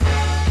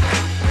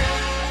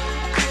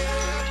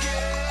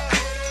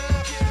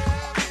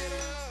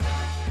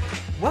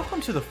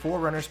Welcome to the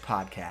Forerunners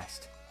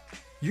Podcast.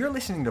 You're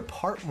listening to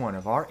part one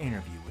of our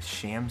interview with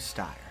Sham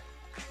Steyer.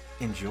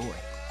 Enjoy.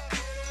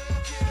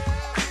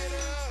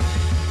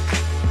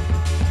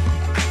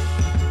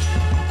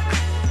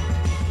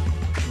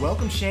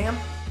 Welcome, Sham.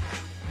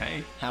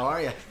 Hey. How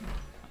are you?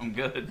 I'm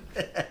good.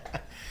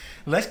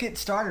 Let's get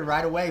started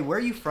right away. Where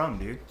are you from,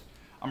 dude?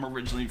 I'm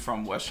originally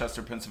from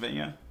Westchester,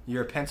 Pennsylvania.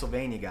 You're a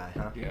Pennsylvania guy,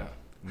 huh? Yeah.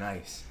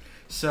 Nice.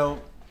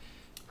 So,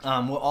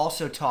 we'll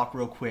also talk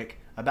real quick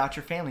about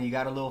your family. You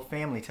got a little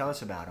family. Tell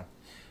us about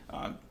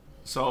them.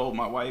 So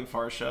my wife,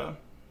 Harsha,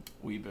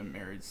 we've been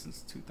married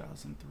since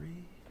 2003.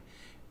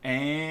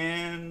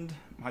 And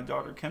my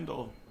daughter,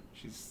 Kendall,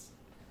 she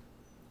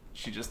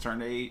just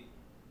turned 8.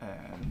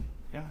 And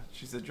yeah,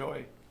 she's a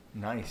joy.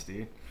 Nice,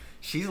 dude.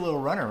 She's a little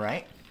runner,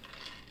 right?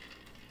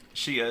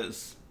 She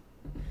is.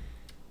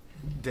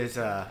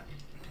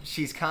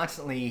 She's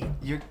constantly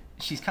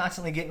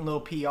getting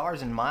little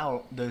PRs and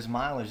those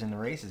milers in the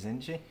races,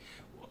 isn't she?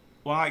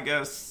 Well, I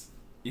guess,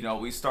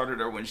 we started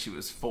her when she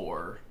was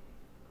 4.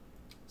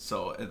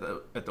 So at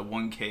the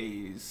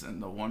 1Ks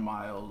and the 1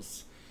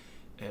 miles.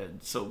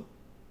 And so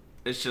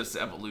it's just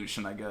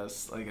evolution, I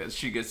guess. Like as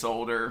she gets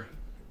older,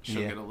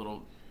 she'll get a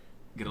little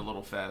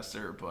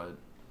faster, but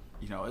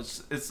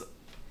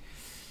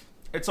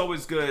it's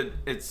always good.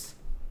 It's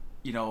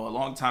a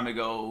long time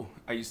ago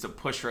I used to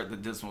push her at the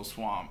Dismal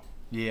Swamp.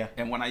 Yeah.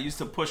 And when I used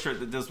to push her at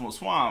the Dismal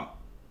Swamp,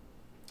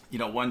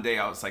 one day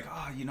I was like,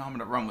 I'm going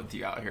to run with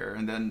you out here.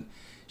 And then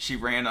she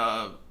ran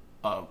a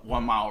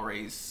 1 mile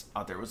race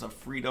out there. It was a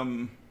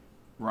freedom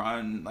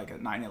run, like a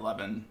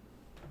 9/11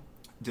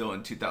 deal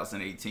in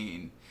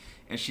 2018.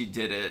 And she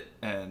did it.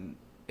 And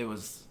it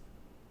was,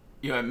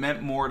 it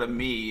meant more to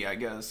me, I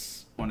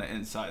guess, on the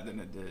inside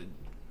than it did,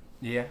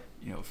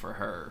 for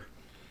her.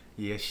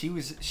 Yeah,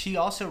 she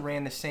also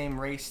ran the same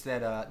race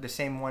that the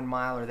same 1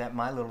 miler that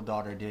my little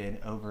daughter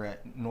did over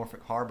at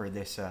Norfolk Harbor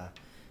this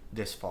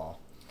fall.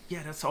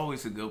 Yeah, that's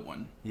always a good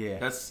one. Yeah.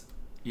 That's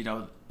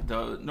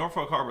the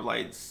Norfolk Harbor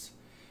Lights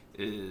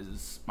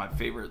is my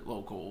favorite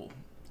local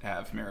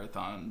half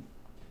marathon,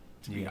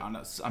 to be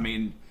honest. I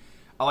mean,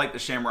 I like the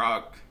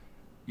Shamrock,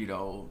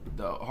 the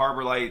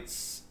Harbor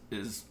Lights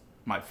is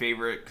my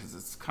favorite because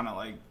it's kind of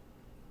like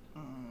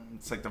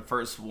it's like the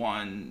first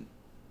one.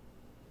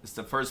 It's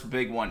the first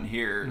big one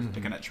here,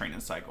 like in a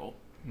training cycle.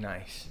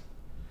 Nice.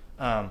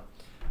 I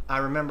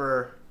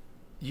remember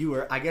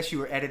I guess you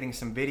were editing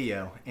some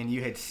video, and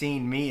you had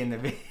seen me in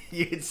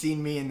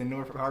the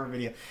Norfolk Harbor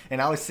video, and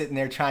I was sitting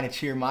there trying to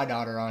cheer my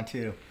daughter on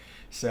too.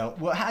 So,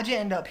 well, how'd you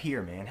end up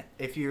here, man?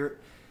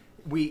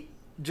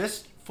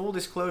 Just full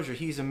disclosure,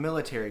 he's a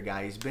military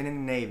guy. He's been in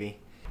the Navy.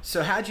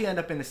 So, how'd you end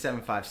up in the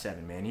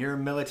 757, man? You're a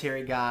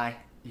military guy.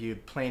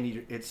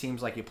 It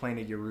seems like you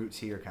planted your roots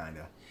here, kind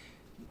of.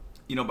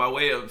 By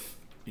way of,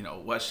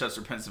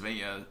 Westchester,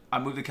 Pennsylvania, I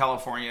moved to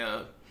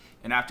California,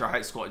 and after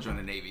high school, I joined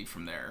the Navy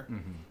from there.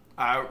 Mm-hmm.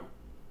 I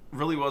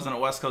really wasn't a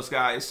West Coast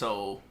guy,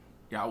 so,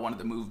 I wanted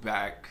to move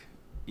back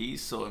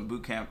east. So in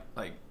boot camp,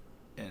 like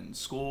in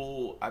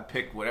school, I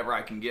picked whatever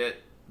I can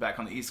get back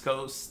on the East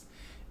Coast,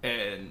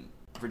 and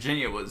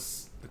Virginia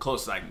was the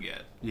closest I can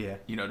get,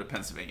 to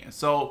Pennsylvania.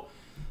 So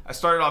I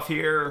started off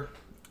here,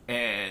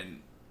 and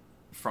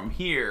from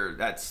here,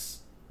 that's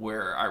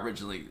where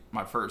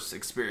my first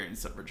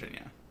experience of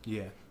Virginia.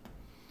 Yeah.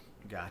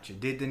 Gotcha.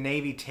 Did the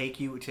Navy take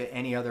you to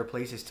any other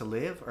places to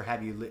live, or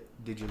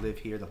did you live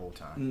here the whole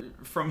time?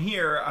 From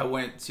here, I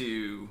was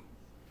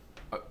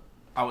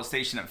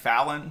stationed at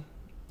Fallon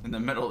in the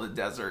middle of the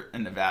desert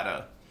in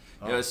Nevada.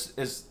 Oh.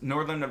 It's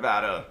northern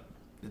Nevada.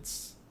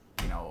 It's,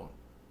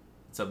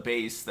 it's a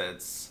base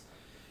that's,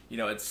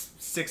 it's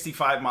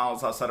 65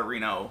 miles outside of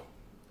Reno.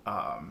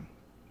 And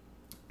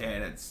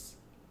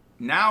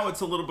now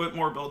it's a little bit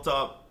more built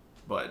up.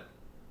 But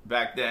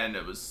back then,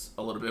 it was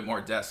a little bit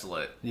more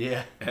desolate.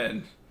 Yeah.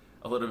 And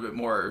a little bit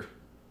more,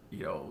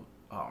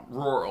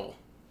 rural,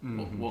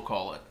 we'll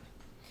call it.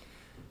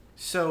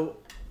 So,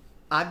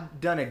 I've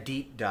done a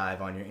deep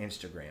dive on your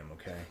Instagram,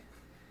 okay?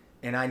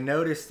 And I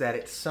noticed that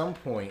at some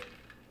point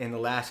in the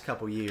last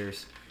couple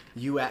years,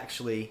 you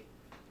actually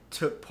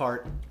took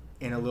part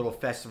in a little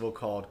festival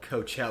called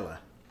Coachella.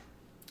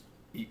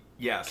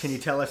 Yes. Can you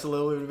tell us a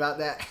little bit about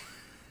that?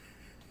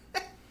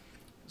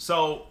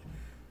 So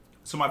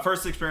my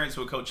first experience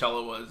with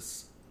Coachella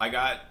was I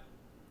got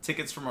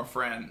tickets from a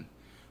friend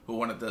who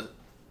wanted to,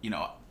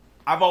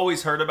 I've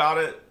always heard about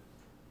it,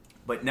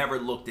 but never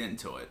looked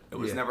into it. It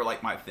was never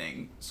like my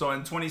thing. So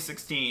in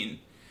 2016,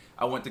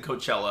 I went to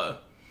Coachella,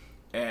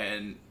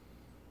 and,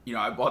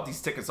 I bought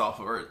these tickets off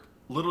of her.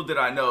 Little did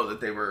I know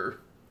that they were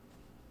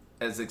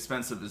as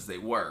expensive as they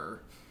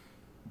were,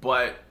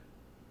 but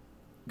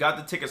got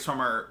the tickets from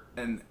her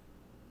and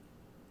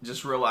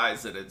just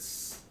realized that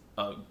it's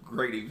a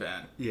great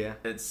event. Yeah.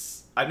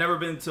 I've never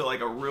been to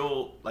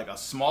a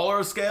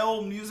smaller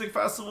scale music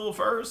festival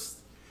first.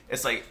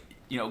 It's like,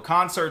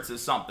 concerts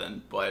is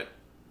something, but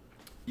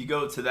you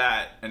go to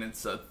that and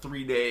it's a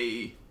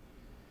 3-day,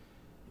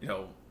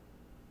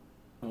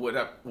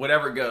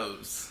 whatever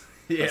goes.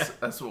 Yeah.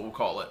 That's what we'll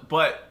call it.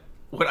 But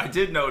what I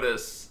did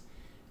notice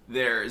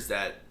there is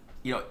that,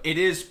 it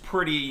is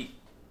pretty,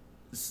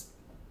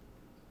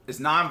 it's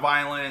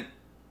non-violent.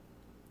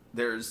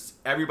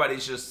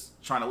 Everybody's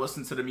just trying to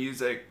listen to the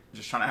music,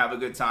 just trying to have a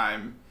good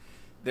time.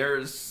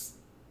 There's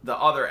the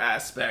other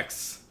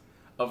aspects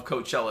of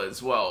Coachella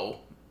as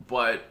well.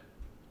 But,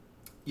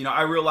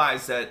 I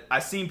realized that I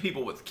seen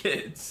people with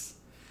kids.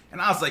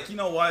 And I was like, you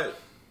know what?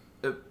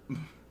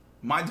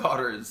 My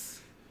daughter is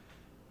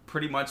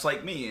pretty much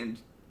like me. And,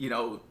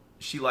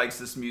 she likes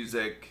this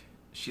music.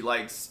 She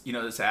likes,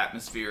 this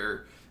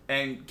atmosphere.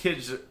 And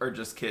kids are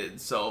just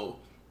kids. So,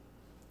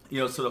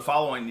 so the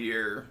following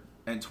year,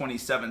 in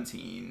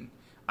 2017,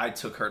 I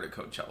took her to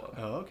Coachella.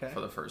 Oh, okay.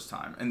 For the first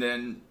time. And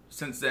then,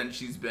 since then,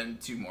 she's been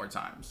 2 more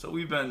times. So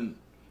we've been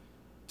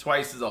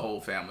twice as a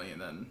whole family.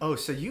 And then... Oh,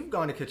 so you've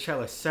gone to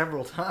Coachella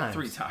several times.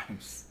 3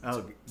 times.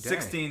 Oh, dang.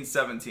 16,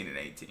 17, and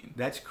 18.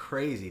 That's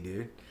crazy,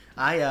 dude.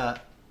 I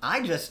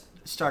just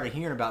started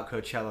hearing about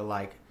Coachella,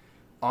 like,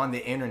 on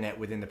the internet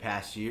within the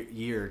past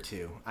year or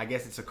two. I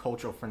guess it's a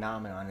cultural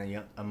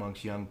phenomenon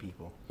amongst young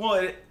people. Well,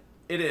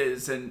 it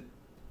is. And,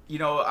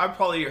 I've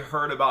probably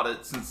heard about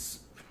it since,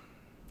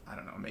 I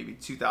don't know, maybe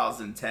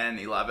 2010,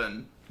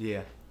 11.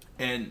 Yeah.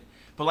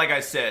 But like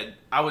I said,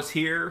 I was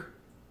here,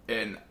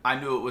 and I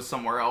knew it was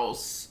somewhere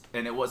else,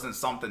 and it wasn't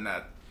something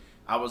that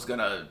I was going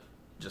to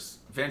just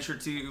venture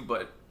to.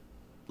 But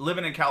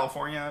living in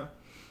California,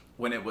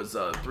 when it was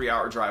a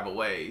 3-hour drive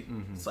away,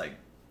 it's like,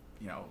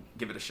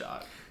 give it a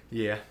shot.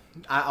 Yeah.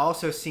 I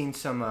also seen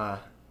some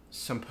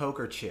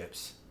poker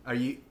chips. Are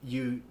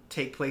you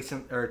take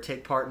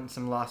part in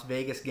some Las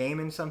Vegas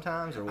gaming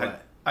sometimes, or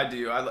what? I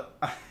do.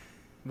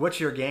 What's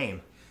your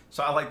game?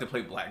 So I like to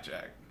play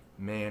blackjack.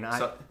 Man,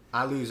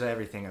 I lose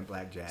everything at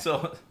blackjack.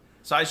 So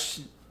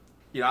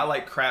I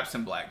like craps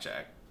and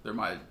blackjack. They're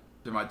my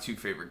 2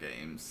 favorite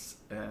games.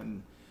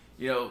 And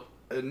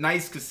a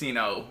nice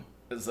casino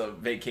is a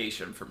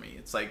vacation for me.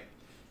 It's like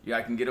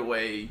I can get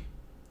away,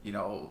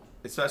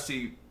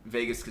 especially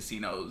Vegas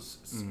casinos.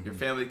 Your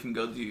family can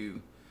go do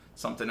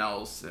something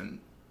else, and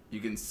you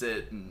can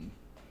sit and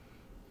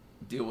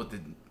deal with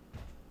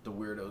the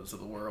weirdos of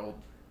the world.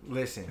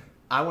 Listen,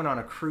 I went on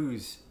a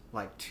cruise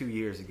like 2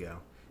 years ago,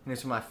 and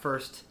this was my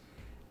first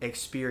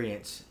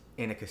experience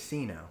in a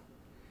casino,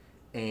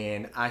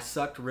 and I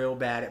sucked real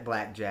bad at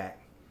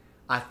blackjack.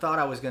 I thought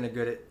I was going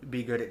to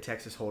be good at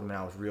Texas Hold'em, and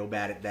I was real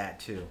bad at that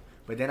too.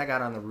 But then I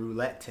got on the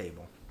roulette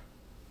table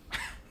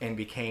and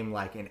became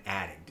like an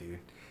addict, dude.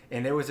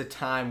 And there was a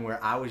time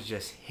where I was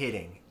just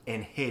hitting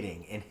and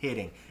hitting and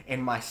hitting,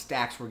 and my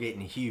stacks were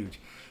getting huge.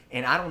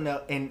 And I don't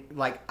know, and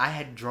like I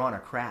had drawn a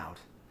crowd,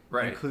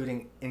 right,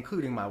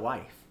 including my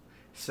wife.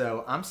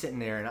 So I'm sitting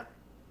there, and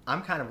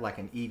I'm kind of like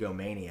an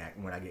egomaniac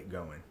when I get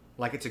going.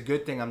 Like, it's a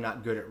good thing I'm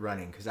not good at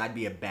running, because I'd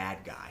be a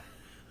bad guy,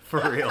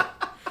 for real.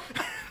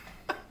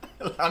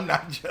 I'm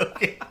not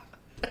joking.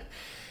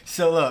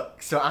 So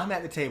I'm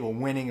at the table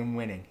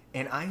winning,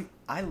 and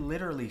I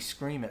literally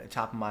scream at the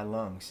top of my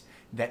lungs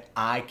that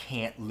I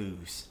can't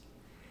lose.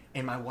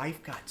 And my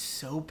wife got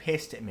so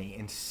pissed at me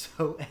and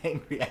so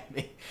angry at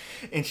me,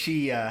 and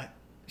she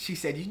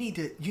said, you need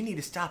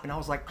to stop. And I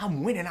was like,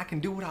 I'm winning, I can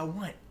do what I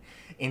want.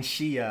 And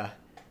she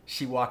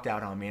walked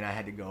out on me, and I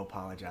had to go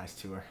apologize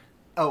to her.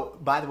 Oh,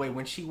 by the way,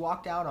 when she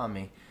walked out on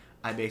me,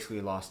 I basically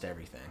lost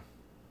everything.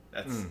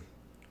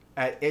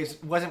 It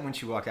wasn't when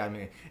she walked out on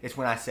me. It's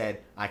when I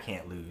said, I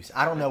can't lose.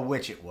 I don't know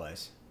which it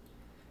was.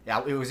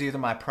 Yeah, it was either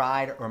my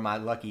pride or my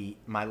lucky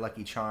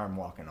charm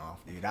walking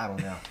off, dude. I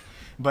don't know.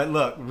 But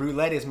look,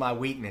 roulette is my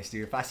weakness,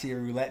 dude. If I see a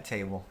roulette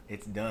table,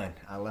 it's done.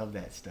 I love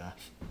that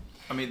stuff.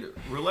 I mean,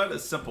 roulette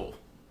is simple.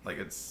 Like,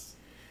 it's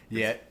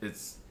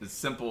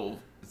simple.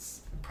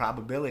 It's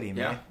probability, man.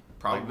 Yeah,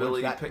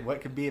 probability. Like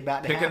what could be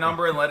about to happen. Pick a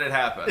number and let it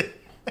happen.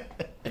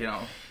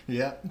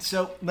 Yeah.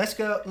 So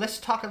let's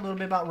talk a little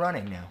bit about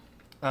running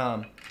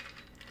now.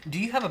 Do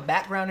you have a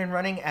background in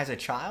running as a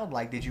child?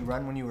 Like, did you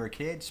run when you were a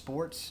kid?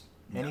 Sports?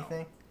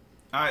 Anything?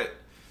 No.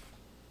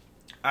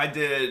 I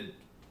did,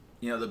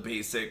 the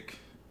basic,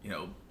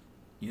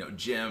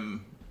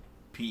 gym,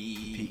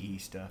 PE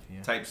stuff,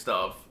 yeah. Type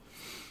stuff.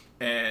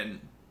 And,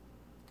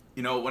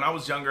 when I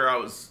was younger, I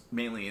was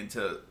mainly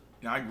into,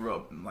 I grew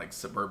up in like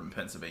suburban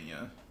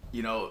Pennsylvania.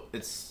 It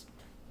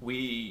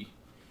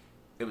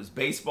was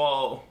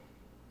baseball,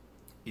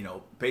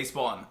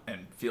 baseball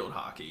and field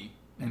hockey.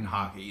 And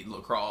hockey,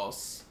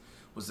 lacrosse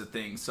was the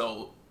thing.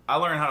 So I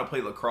learned how to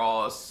play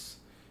lacrosse,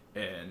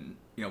 and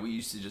we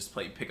used to just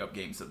play pickup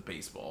games of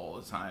baseball all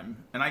the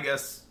time. And I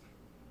guess,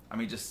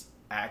 just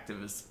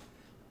active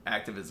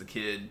as a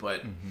kid.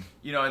 But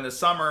in the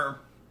summer,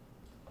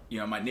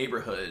 my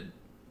neighborhood,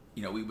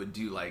 we would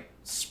do like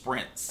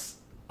sprints.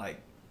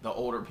 Like, the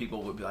older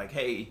people would be like,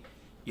 hey,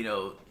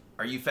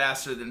 are you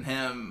faster than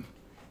him?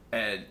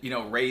 And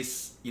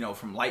race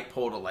from light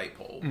pole to light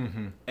pole,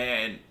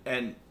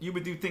 and you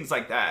would do things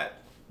like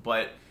that.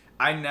 But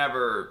I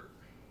never.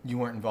 You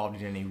weren't involved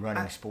in any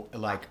running sport,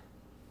 like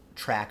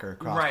track or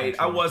cross. Right,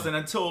 I wasn't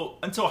until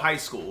high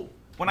school.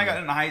 When I got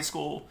into high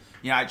school,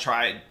 I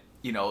tried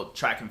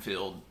track and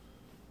field,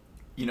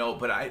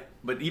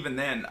 but even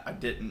then I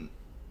didn't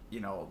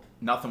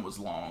nothing was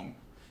long.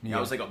 I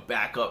was like a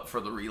backup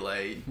for the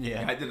relay.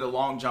 Yeah. I did a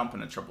long jump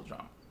and a triple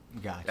jump.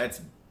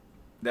 Gotcha.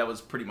 That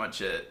was pretty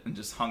much it, and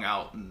just hung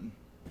out and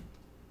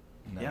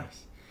Nice. yeah.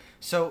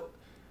 So,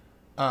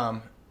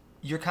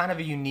 you're kind of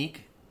a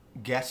unique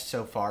guest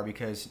so far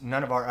because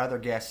none of our other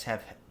guests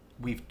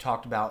we've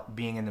talked about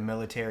being in the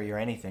military or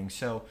anything.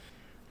 So,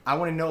 I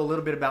want to know a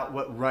little bit about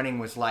what running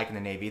was like in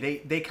the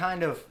Navy. They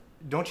kind of,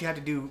 don't you have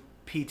to do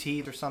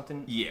PT or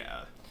something?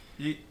 Yeah.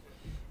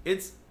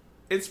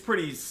 It's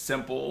pretty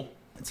simple.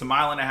 It's a 1.5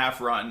 mile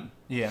run.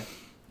 Yeah.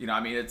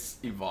 It's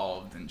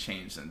evolved and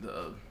changed into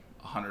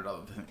 100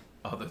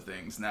 other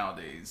things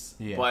nowadays.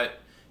 Yeah. But,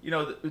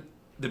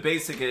 the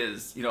basic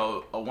is, a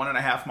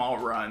 1.5 mile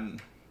run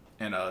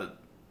in a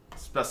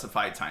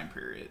specified time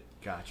period.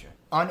 Gotcha.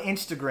 On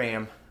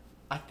Instagram,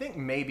 I think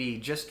maybe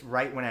just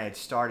right when I had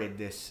started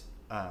this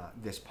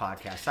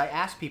podcast, I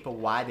asked people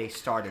why they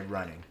started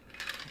running.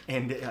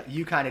 And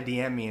you kind of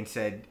DM'd me and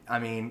said,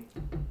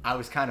 I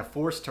was kind of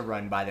forced to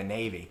run by the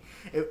Navy.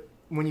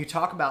 When you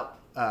talk about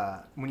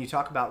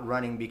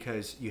running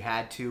because you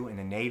had to in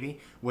the Navy,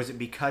 was it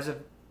because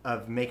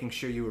of making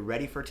sure you were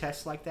ready for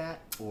tests like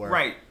that? Or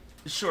Right.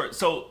 Sure.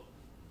 So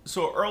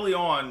early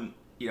on,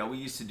 we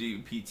used to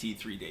do PT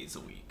 3 days a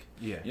week.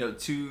 Yeah.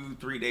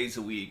 2-3 days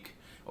a week,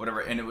 or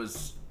whatever. And it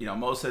was,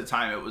 most of the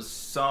time it was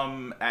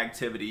some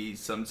activity,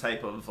 some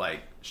type of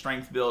like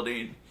strength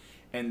building,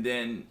 and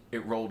then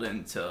it rolled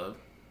into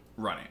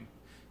running.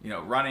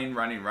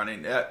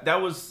 Running.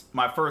 That was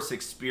my first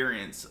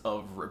experience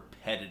of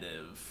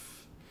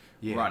repetitive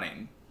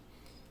running.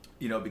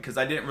 Because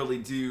I didn't really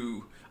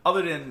do,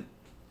 other than,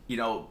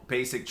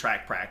 basic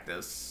track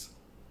practice,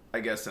 I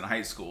guess, in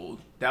high school.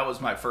 That was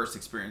my first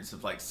experience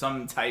of like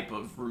some type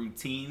of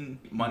routine,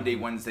 Monday,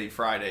 Wednesday,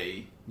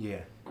 Friday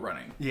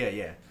running.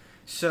 Yeah.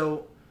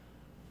 So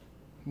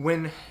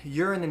when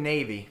you're in the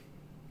Navy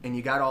and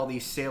you got all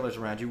these sailors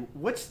around you,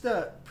 what's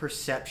the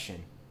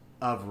perception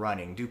of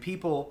running? Do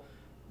people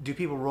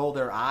roll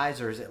their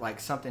eyes, or is it like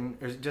something,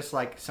 or is it just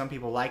like some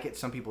people like it,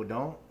 some people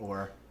don't,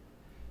 or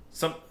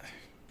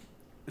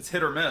it's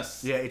hit or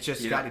miss. Yeah, it's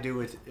just got to do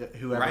with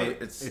whoever.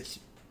 Right.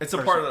 It's a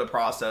part of the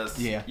process.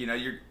 Yeah.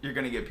 You're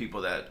going to get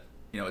people that,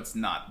 it's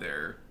not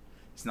their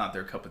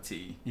cup of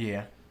tea.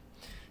 Yeah.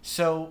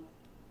 So,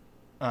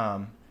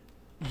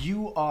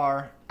 you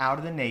are out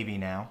of the Navy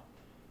now,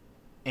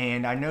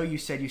 and I know you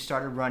said you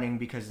started running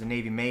because the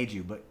Navy made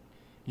you, but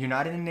you're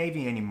not in the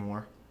Navy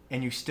anymore,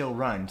 and you still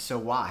run. So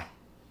why?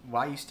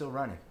 Why are you still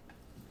running?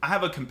 I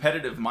have a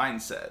competitive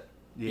mindset.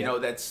 Yeah.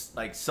 That's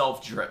like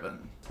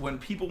self-driven. When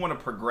people want to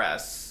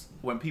progress,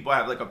 when people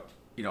have like a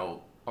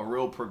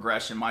real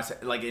progression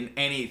mindset, like in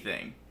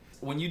anything,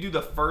 when you do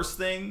the first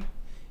thing,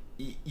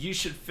 you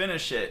should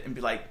finish it and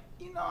be like,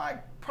 I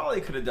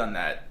probably could have done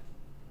that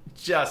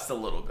just a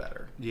little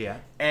better. Yeah.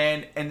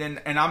 And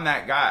I'm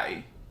that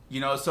guy,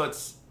 so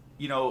it's,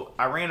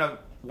 I ran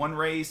one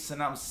race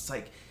and I was just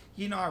like,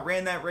 I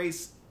ran that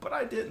race, but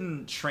I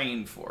didn't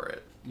train for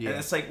it. Yeah. And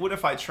it's like, what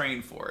if I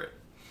trained for it?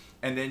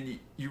 And then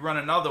you run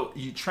another,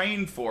 you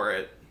train for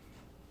it,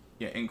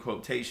 in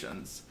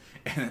quotations,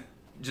 and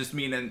just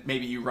meaning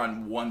maybe you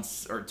run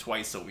once or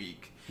twice a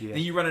week. Yeah.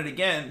 Then you run it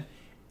again,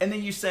 and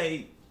then you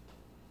say,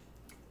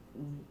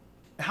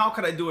 how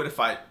could I do it if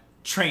I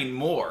train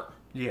more?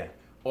 Yeah.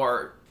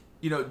 Or,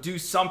 do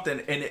something,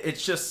 and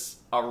it's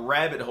just a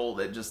rabbit hole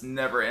that just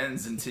never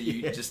ends until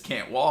you just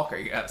can't walk,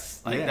 I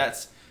guess. Like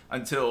that's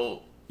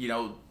until,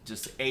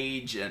 just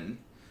age and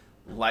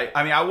life.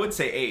 I would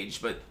say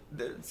age, but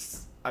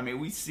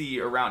we see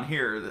around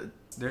here that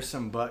there's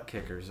some butt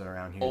kickers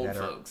around here old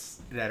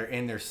folks that are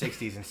in their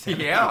 60s and 70s.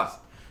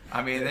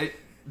 Yeah.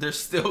 They're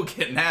still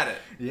getting at it.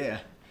 Yeah.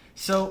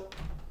 So,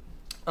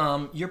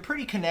 you're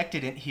pretty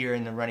connected here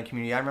in the running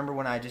community. I remember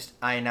when I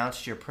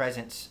announced that your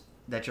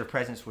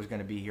presence was going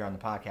to be here on the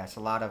podcast.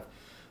 A lot of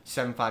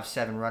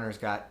 757 runners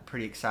got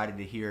pretty excited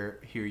to hear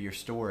your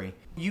story.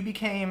 You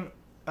became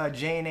a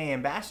JNA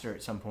ambassador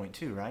at some point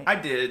too, right? I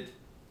did.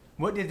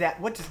 What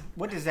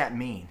does that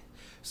mean?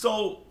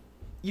 So,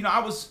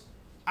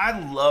 I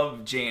love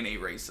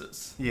JNA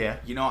races. Yeah.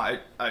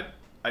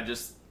 I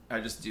just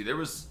do. There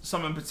was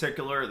some in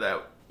particular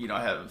that,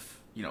 have,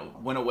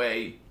 went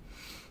away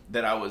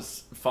that I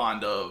was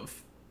fond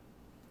of,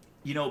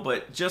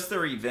 but just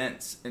their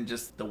events and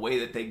just the way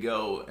that they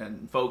go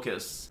and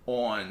focus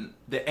on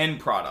the end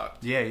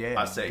product. Yeah.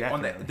 I say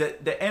definitely. on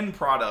the end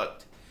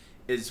product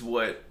is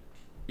what,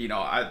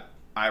 I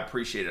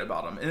appreciated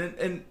about them.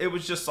 And it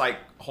was just like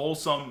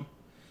wholesome,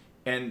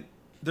 and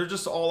they're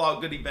just all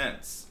out good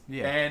events.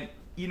 Yeah. And,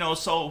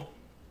 so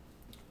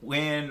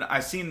when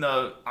I seen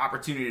the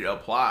opportunity to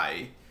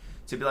apply,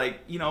 to be like,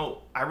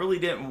 I really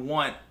didn't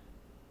want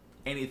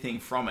anything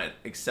from it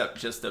except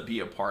just to be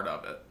a part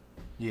of it.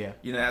 Yeah.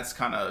 That's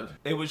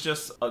it was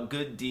just a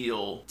good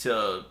deal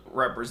to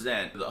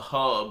represent the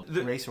hub.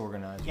 The race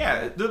organizers.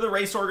 Yeah, they're the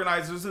race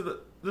organizers. They're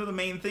the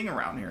main thing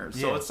around here.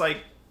 So it's like,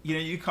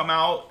 you come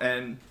out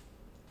and,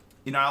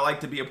 I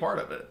like to be a part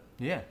of it.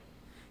 Yeah.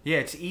 Yeah,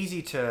 it's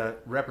easy to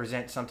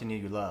represent something that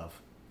you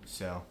love.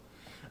 So,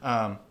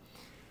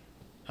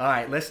 All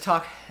right, let's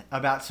talk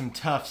about some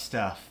tough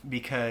stuff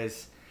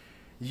because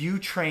you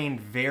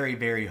trained very,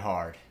 very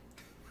hard.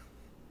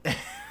 All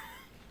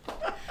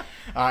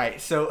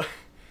right, so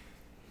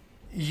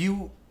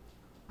you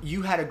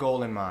had a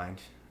goal in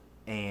mind,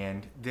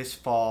 and this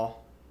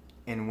fall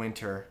and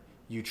winter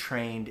you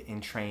trained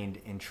and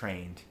trained and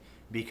trained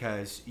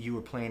because you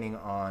were planning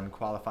on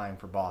qualifying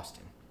for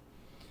Boston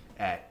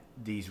at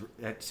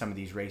some of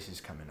these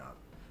races coming up.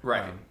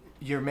 Right.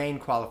 Your main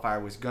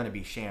qualifier was going to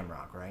be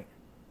Shamrock, right?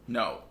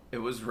 No, it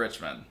was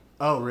Richmond.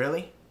 Oh,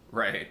 really?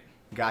 Right.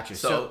 Gotcha.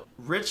 So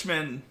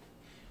Richmond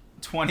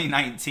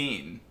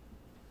 2019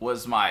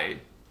 was my...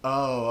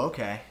 Oh,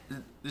 okay.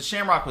 The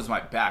Shamrock was my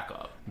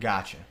backup.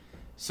 Gotcha.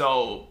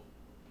 So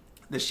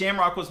the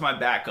Shamrock was my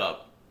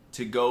backup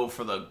to go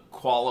for the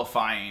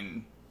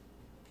qualifying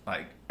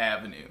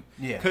avenue.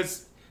 Yeah.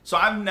 So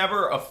I've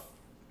never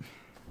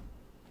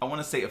I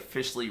want to say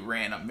officially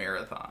ran a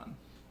marathon.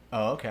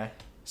 Oh, okay.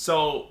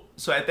 So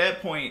at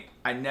that point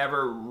I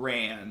never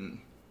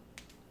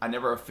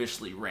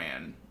officially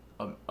ran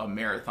a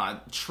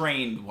marathon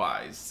trained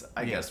wise,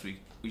 I guess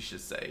we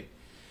should say.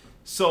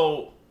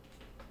 So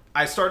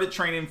I started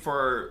training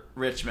for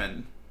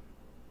Richmond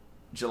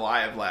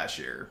July of last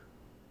year,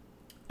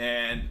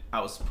 and I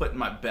was putting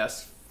my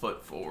best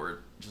foot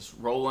forward, just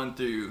rolling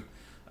through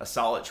a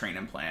solid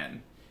training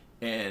plan.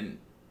 And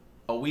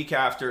a week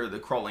after the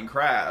Crawling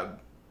Crab,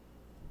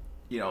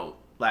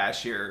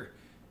 last year,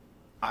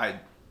 I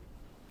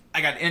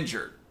got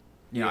injured.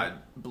 I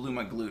blew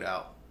my glute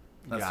out.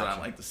 That's what I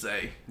like to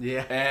say.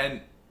 Yeah.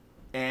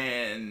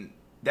 And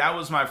that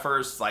was my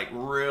first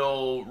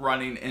real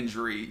running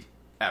injury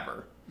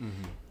ever.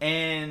 Mm-hmm.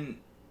 And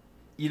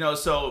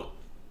so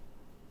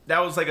that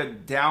was a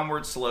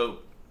downward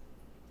slope,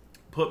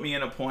 put me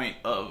in a point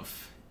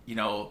of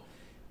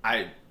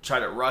I try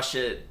to rush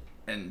it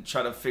and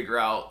try to figure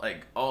out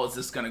is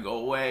this gonna go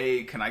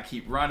away, can I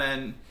keep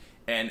running?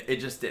 And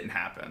it just didn't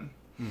happen.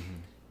 Mm-hmm.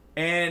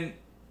 And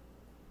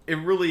it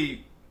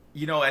really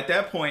at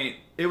that point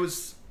it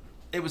was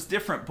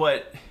different,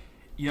 but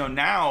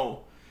now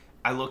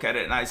I look at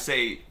it and I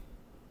say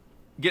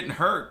getting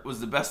hurt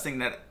was the best thing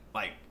that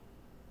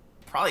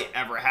probably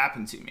ever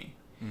happened to me.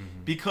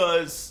 Mm-hmm.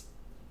 Because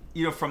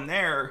from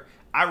there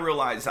I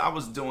realized I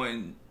was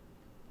doing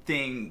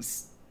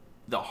things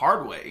the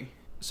hard way.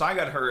 So I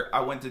got hurt.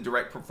 I went to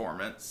Direct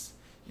Performance.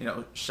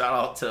 Shout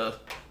out to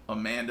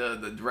Amanda,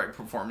 the Direct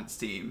Performance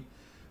team.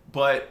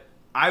 But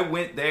I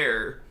went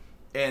there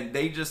and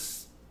they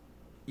just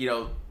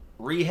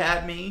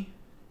rehab me.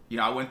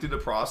 I went through the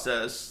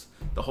process,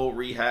 the whole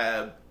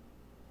rehab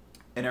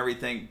and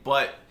everything,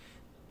 but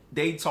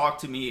they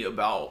talked to me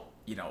about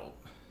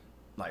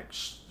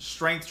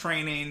strength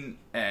training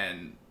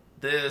and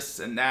this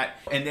and that.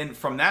 And then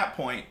from that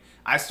point,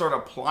 I started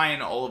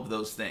applying all of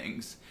those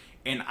things.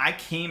 And I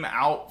came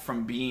out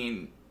from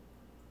being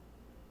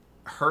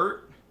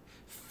hurt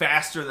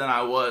faster than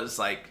I was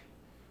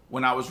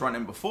when I was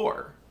running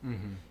before.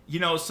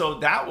 Mm-hmm. So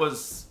that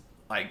was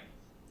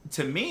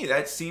to me,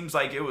 that seems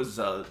like it was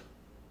a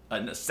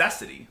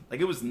necessity.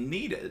 It was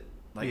needed.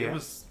 It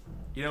was,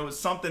 it was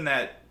something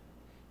that,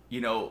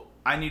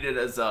 I needed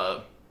as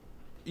I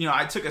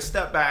took a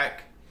step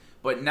back,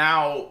 but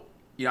now,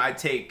 I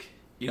take,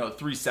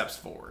 3 steps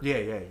forward.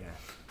 Yeah.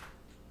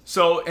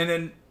 So, and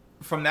then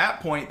from that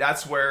point,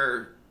 that's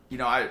where,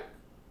 I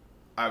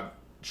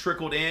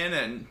trickled in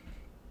and,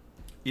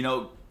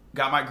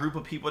 got my group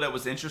of people that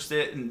was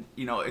interested in,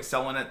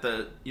 excelling at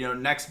the,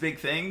 next big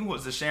thing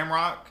was the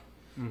Shamrock.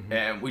 Mm-hmm.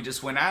 And we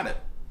just went at it.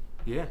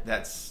 Yeah.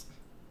 That's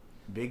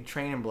big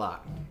training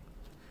block.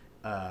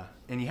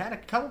 And you had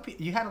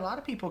a lot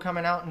of people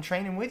coming out and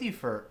training with you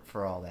for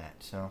all that.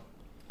 So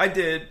I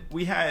did.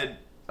 We had,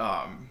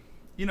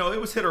 it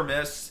was hit or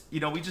miss. We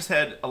just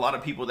had a lot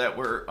of people that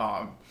were,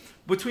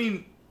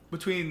 between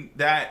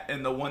that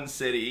and the one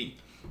city,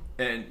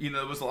 and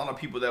there was a lot of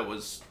people that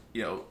was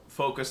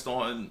focused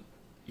on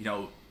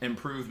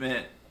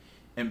improvement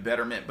and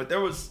betterment, but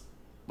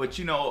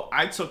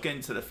I took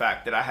into the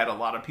fact that I had a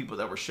lot of people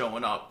that were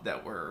showing up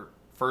that were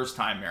first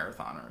time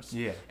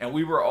marathoners, and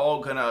we were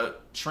all gonna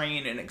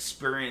train and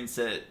experience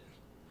it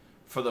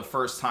for the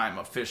first time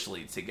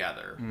officially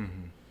together.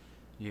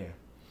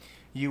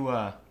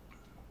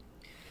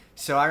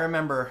 So I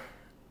remember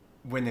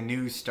when the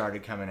news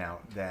started coming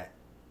out that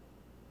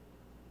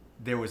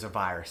there was a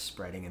virus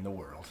spreading in the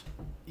world.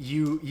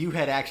 You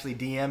had actually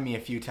DM'd me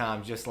a few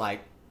times just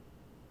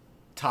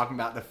talking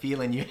about the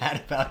feeling you had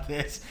about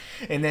this.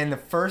 And then the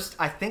first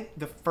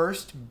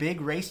big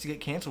race to get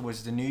canceled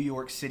was the New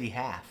York City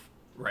half.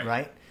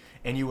 Right?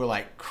 And you were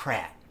like,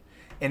 crap.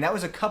 And that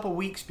was a couple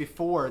weeks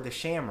before the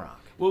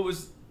Shamrock. Well,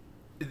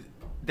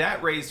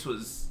 that race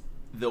was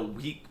the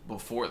week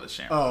before the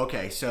Shamrock. Oh,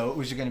 okay. So it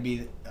was going to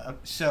be...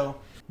 so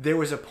there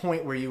was a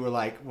point where you were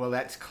like, well,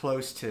 that's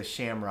close to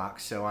Shamrock,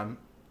 so I'm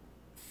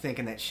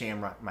thinking that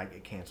Shamrock might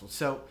get canceled.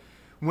 So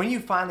when you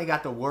finally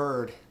got the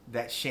word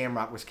that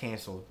Shamrock was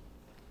canceled,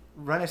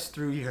 run us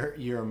through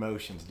your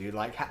emotions, dude.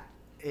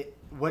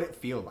 What it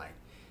feel like?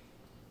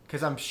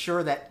 Because I'm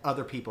sure that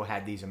other people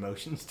had these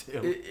emotions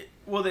too.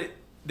 Well,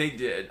 they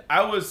did.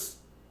 I was,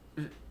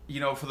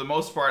 for the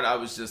most part, I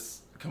was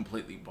just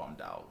completely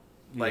bummed out.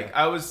 Like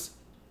Yeah. I was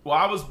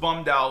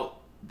bummed out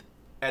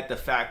at the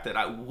fact that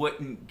I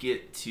wouldn't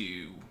get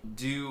to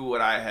do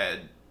what I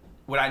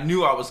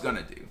knew I was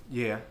gonna do.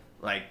 Yeah.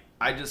 Like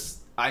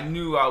I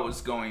knew I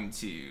was going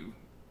to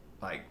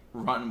like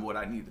run what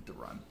I needed to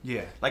run.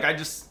 Yeah. Like I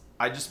just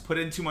put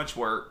in too much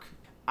work.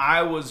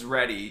 I was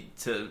ready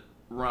to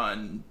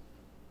run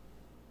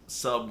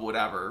sub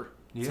whatever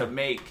to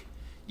make,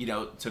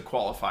 to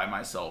qualify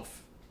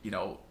myself,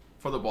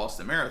 for the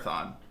Boston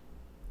Marathon.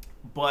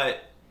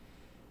 But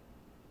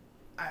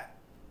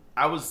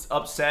I was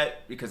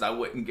upset because I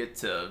wouldn't get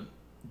to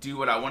do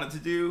what I wanted to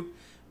do,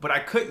 but I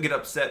couldn't get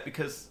upset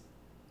because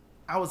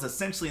I was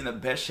essentially in the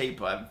best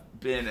shape I've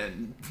been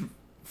in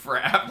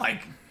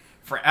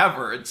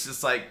forever. It's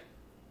just like,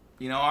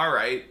 all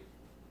right,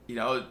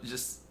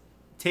 just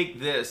take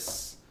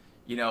this,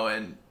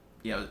 and,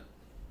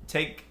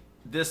 take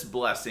this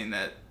blessing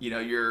that,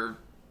 you're,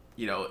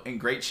 in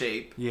great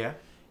shape. Yeah.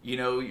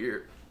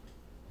 You're,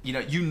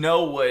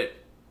 what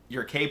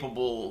you're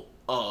capable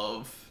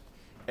of,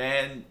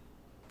 and,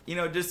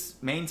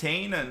 just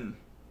maintain and,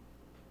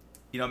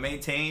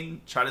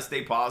 try to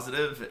stay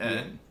positive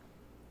and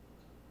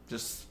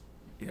just,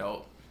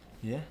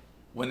 Yeah.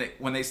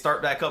 when they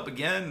start back up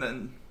again,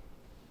 then,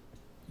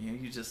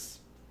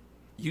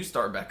 you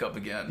start back up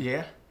again.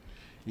 Yeah.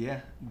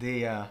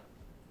 Yeah.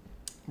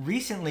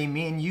 Recently,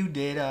 me and you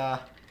did a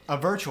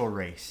virtual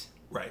race.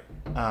 Right.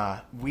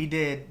 We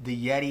did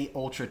the Yeti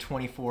Ultra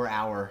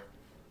 24-hour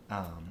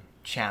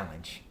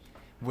challenge,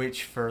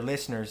 which for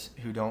listeners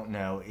who don't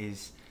know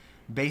is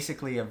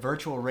basically a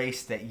virtual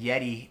race that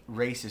Yeti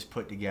Races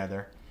put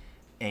together,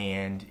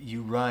 and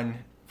you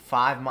run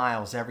 5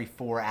 miles every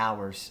 4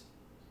 hours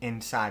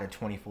inside a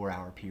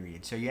 24-hour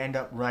period. So you end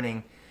up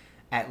running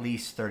at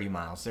least 30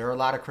 miles. There are a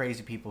lot of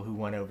crazy people who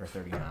went over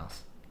 30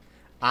 miles.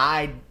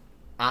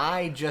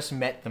 I just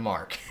met the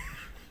mark.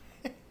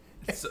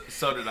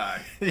 So did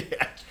I.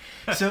 Yeah.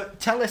 So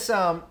tell us,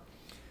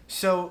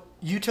 so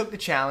you took the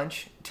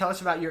challenge. Tell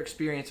us about your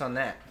experience on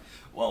that.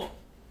 Well,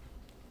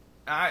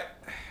 I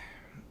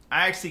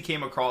actually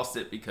came across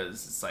it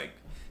because it's like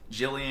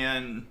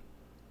Jillian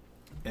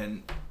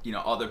and,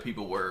 other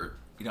people were,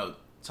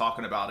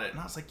 talking about it. And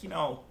I was like,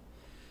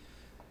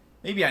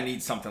 maybe I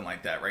need something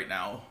like that right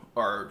now.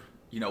 Or,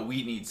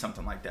 we need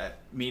something like that.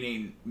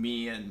 Meaning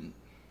me and,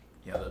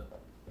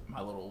 my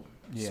little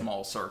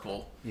small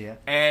circle. Yeah.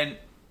 And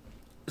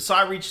so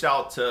I reached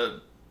out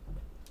to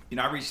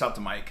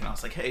Mike and I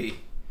was like, hey,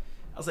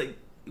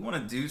 you want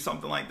to do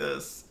something like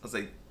this? I was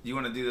like, do you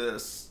want to do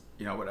this?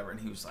 Whatever. And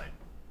he was like,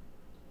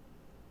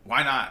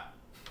 why not?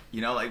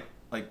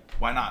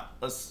 Why not?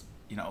 Let's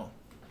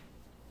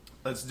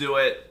do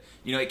it.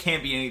 It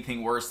can't be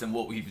anything worse than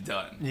what we've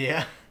done.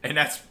 Yeah. And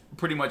that's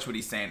pretty much what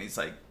he's saying. He's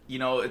like,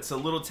 it's a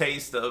little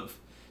taste of,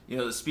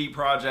 the speed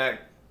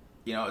project.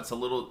 It's a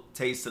little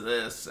taste of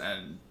this,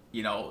 and,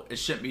 it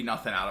shouldn't be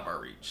nothing out of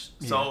our reach.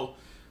 Yeah. So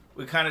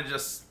we kind of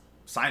just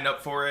signed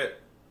up for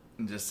it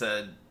and just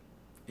said,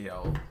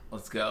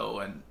 let's go.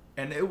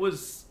 And it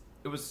was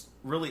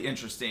really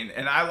interesting.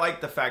 And I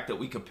like the fact that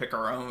we could pick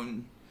our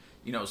own,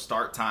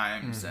 start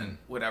times and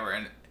whatever.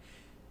 And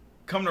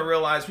come to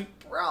realize we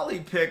probably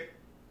picked,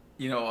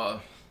 a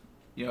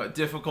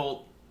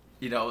difficult,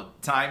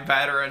 time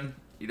pattern,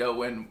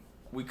 when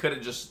we could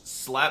have just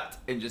slept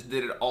and just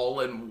did it all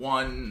in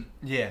one,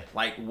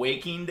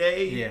 waking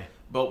day. Yeah.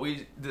 But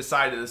we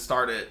decided to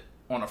start it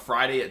on a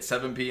Friday at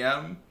 7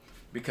 p.m.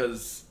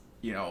 because,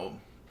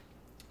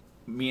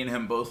 me and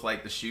him both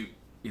like to shoot,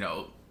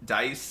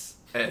 dice,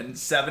 and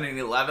 7 and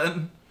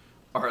 11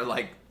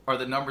 are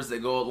the numbers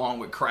that go along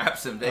with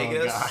craps in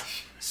Vegas. Oh,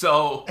 gosh.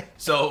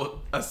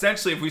 So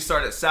essentially, if we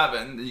start at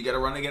 7, then you got to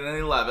run again at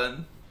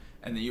 11,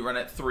 and then you run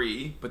at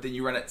 3, but then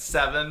you run at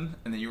 7,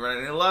 and then you run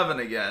at 11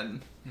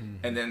 again,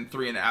 and then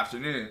 3 in the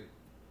afternoon.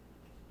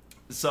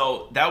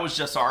 So that was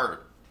just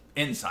our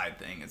inside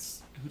thing.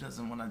 It's who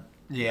doesn't want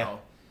to,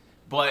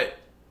 But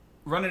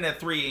running at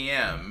 3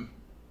 a.m.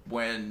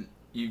 when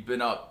you've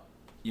been up,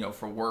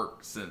 for work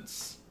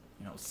since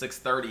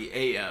 6:30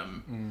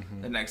 a.m.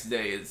 The next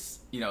day is,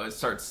 it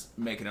starts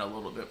making it a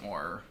little bit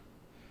more,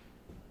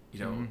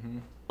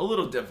 a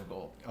little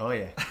difficult. Oh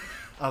yeah.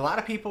 A lot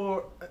of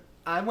people.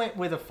 I went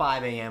with a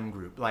 5 a.m.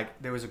 group.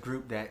 Like, there was a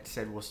group that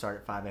said we'll start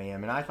at 5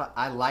 a.m. And I thought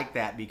I like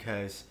that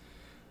because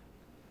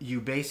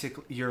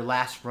your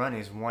last run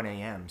is 1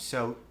 a.m.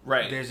 So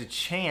there's a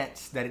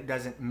chance that it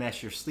doesn't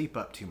mess your sleep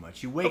up too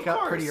much. You wake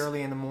up pretty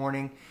early in the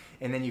morning,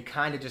 and then you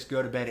kind of just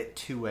go to bed at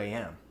 2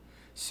 a.m.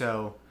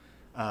 So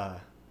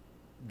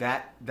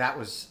that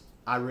was,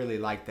 I really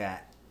liked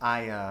that.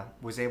 I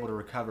was able to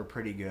recover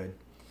pretty good.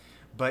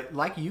 But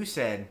like you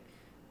said,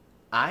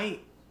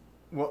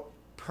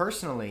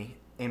 personally,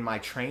 in my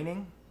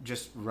training,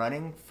 just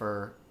running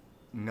for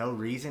no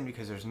reason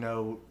because there's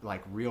no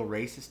real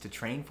races to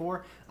train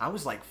for, I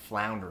was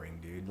floundering,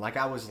 dude.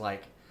 I was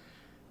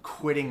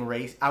quitting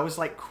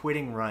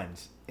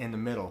runs in the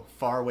middle,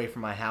 far away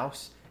from my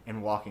house,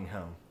 and walking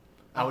home.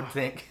 I would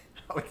think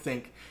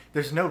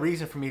there's no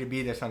reason for me to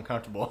be this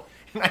uncomfortable.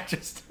 And I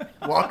just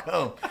walk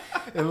home.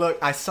 And look,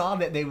 I saw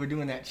that they were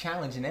doing that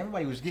challenge and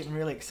everybody was getting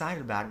really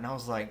excited about it. And I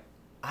was like,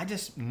 I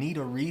just need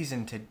a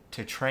reason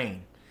to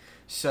train.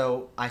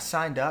 So I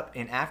signed up,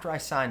 and after I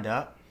signed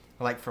up,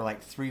 for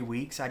 3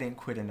 weeks, I didn't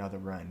quit another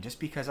run just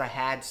because I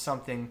had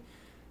something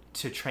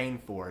to train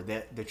for,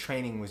 that the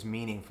training was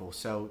meaningful.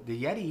 So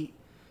the Yeti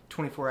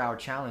 24-hour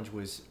challenge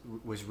was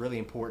really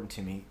important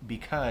to me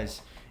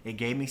because it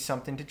gave me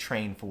something to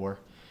train for,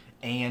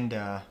 and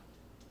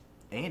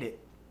it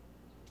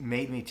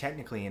made me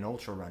technically an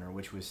ultra runner,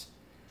 which was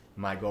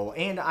my goal.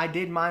 And I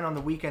did mine on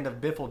the weekend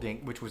of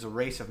Biffledink, which was a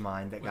race of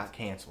mine that got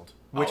canceled.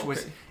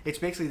 It's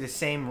basically the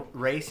same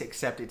race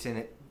except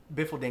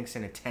Biffledink's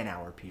in a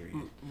 10-hour period.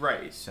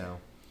 Right. So,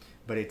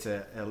 but it's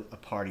a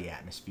party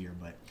atmosphere.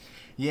 But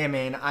yeah,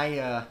 man,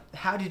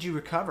 how did you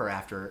recover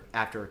after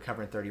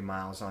recovering 30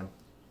 miles on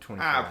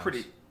 24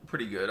 hours?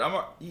 Pretty good.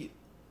 I'm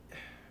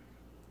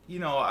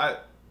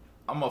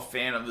a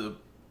fan of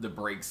the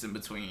breaks in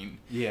between.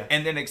 Yeah.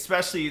 And then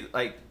especially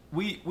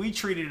we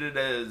treated it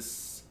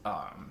as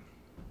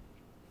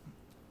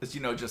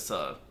just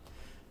a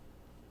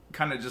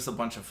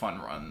bunch of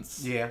fun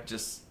runs. Yeah.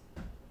 Just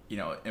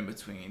in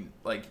between.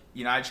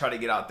 I try to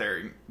get out there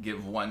and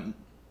give one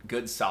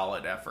good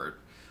solid effort,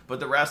 but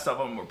the rest of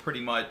them were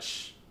pretty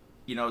much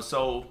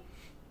so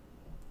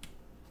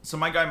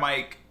my guy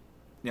Mike,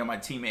 my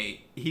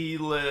teammate, he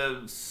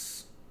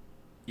lives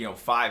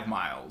 5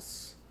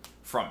 miles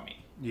from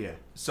me. Yeah.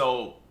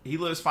 So he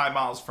lives 5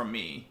 miles from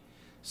me.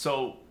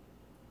 So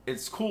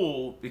it's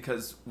cool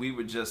because we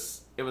would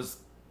it was,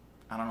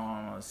 I don't know,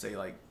 I want to say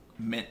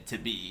meant to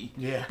be.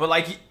 Yeah. But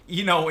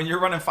when you're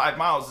running 5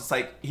 miles,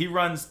 it's he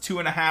runs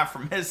 2.5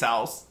 from his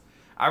house.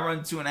 I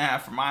run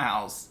 2.5 from my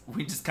house.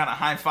 We just kind of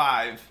high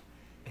five,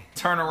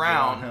 turn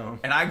around,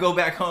 and I go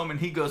back home and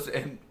he goes,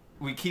 and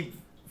we keep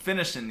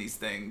finishing these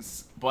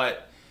things.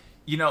 But,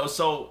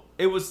 so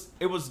it was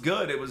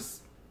good. It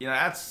was,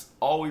 that's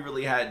all we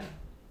really had,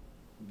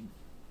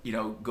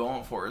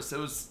 going for us. It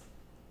was,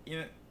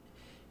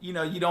 you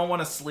don't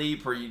want to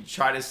sleep, or you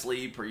try to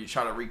sleep, or you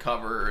try to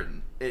recover,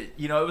 and it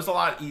was a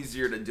lot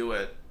easier to do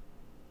it,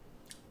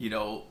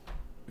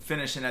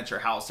 finishing at your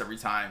house every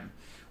time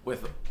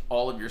with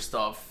all of your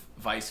stuff,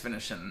 vice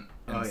finishing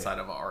inside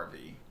of an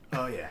RV.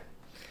 Oh yeah,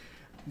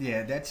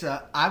 yeah. That's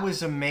I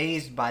was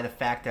amazed by the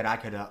fact that I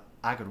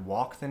could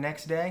walk the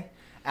next day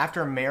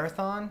after a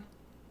marathon.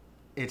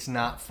 It's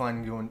not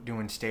fun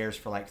doing stairs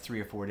for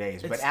 3 or 4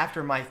 days. But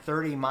after my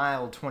 30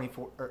 miles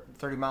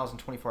in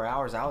 24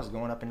 hours, I was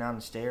going up and down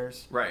the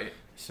stairs. Right.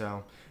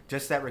 So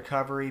just that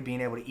recovery,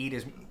 being able to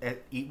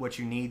eat what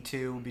you need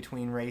to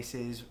between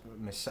races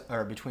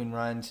or between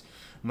runs,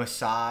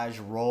 massage,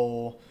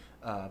 roll,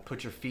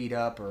 put your feet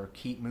up or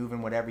keep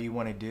moving, whatever you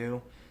want to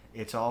do.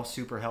 It's all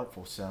super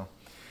helpful. So,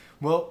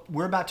 well,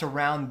 we're about to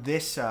round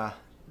this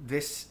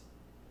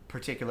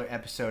particular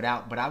episode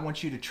out, but I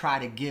want you to try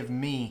to give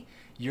me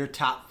your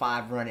top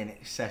 5 running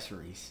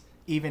accessories,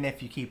 even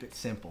if you keep it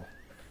simple.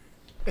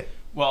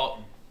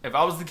 Well, if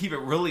I was to keep it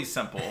really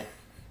simple,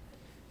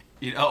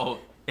 it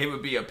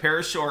would be a pair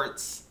of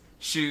shorts,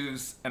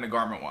 shoes, and a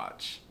Garmin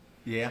watch.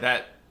 Yeah.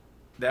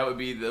 That would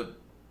be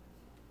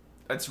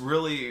that's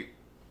really,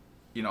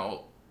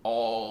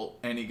 all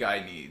any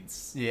guy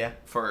needs. Yeah.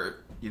 For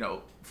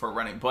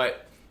running.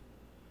 But,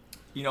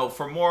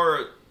 for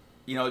more,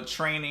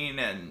 training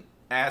and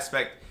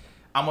aspect,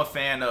 I'm a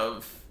fan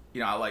of,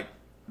 I like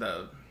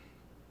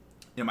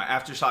my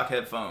Aftershock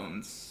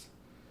headphones,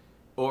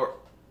 or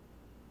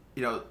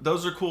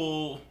those are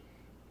cool,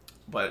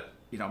 but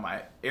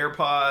my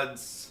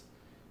AirPods,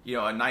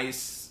 a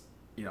nice,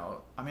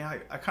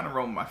 I kind of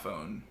roam with my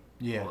phone.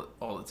 Yeah.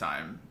 all the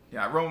time.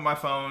 Yeah, I roam with my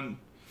phone.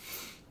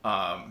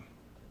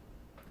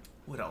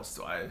 What else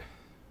do I?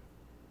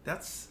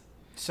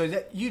 So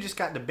that you just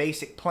got the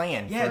basic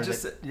plan. Yeah,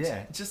 just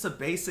a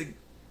basic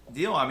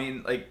deal. I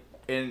mean,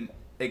 in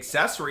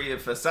accessory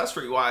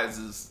wise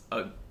is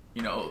a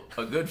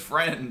good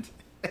friend.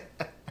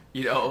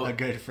 A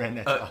good friend.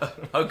 That's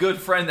awesome. A good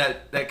friend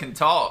that can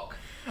talk.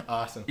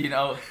 Awesome.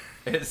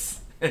 Is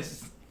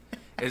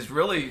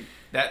really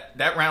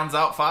that rounds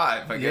out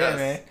 5. I guess. Yeah,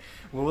 man.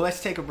 Well,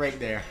 let's take a break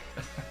there.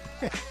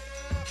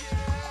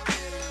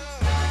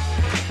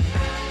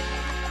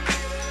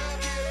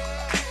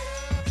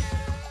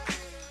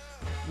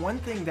 One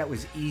thing that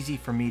was easy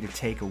for me to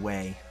take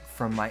away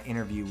from my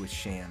interview with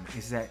Sham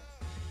is that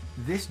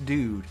this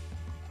dude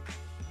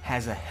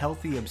has a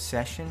healthy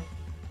obsession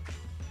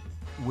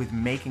with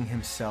making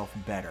himself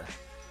better.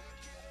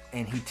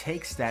 And he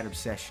takes that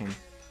obsession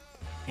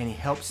and he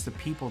helps the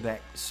people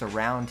that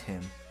surround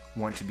him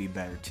want to be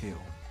better too.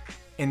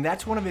 And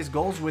that's one of his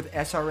goals with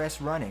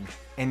SRS Running.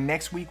 And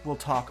next week we'll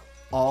talk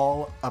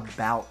all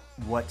about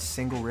what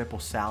Single Ripple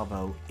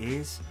Salvo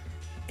is,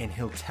 and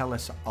he'll tell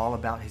us all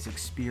about his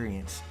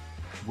experience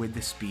with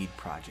the Speed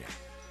Project.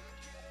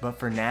 But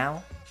for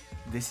now,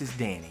 this is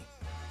Danny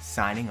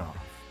signing off.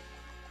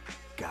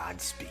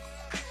 Godspeed.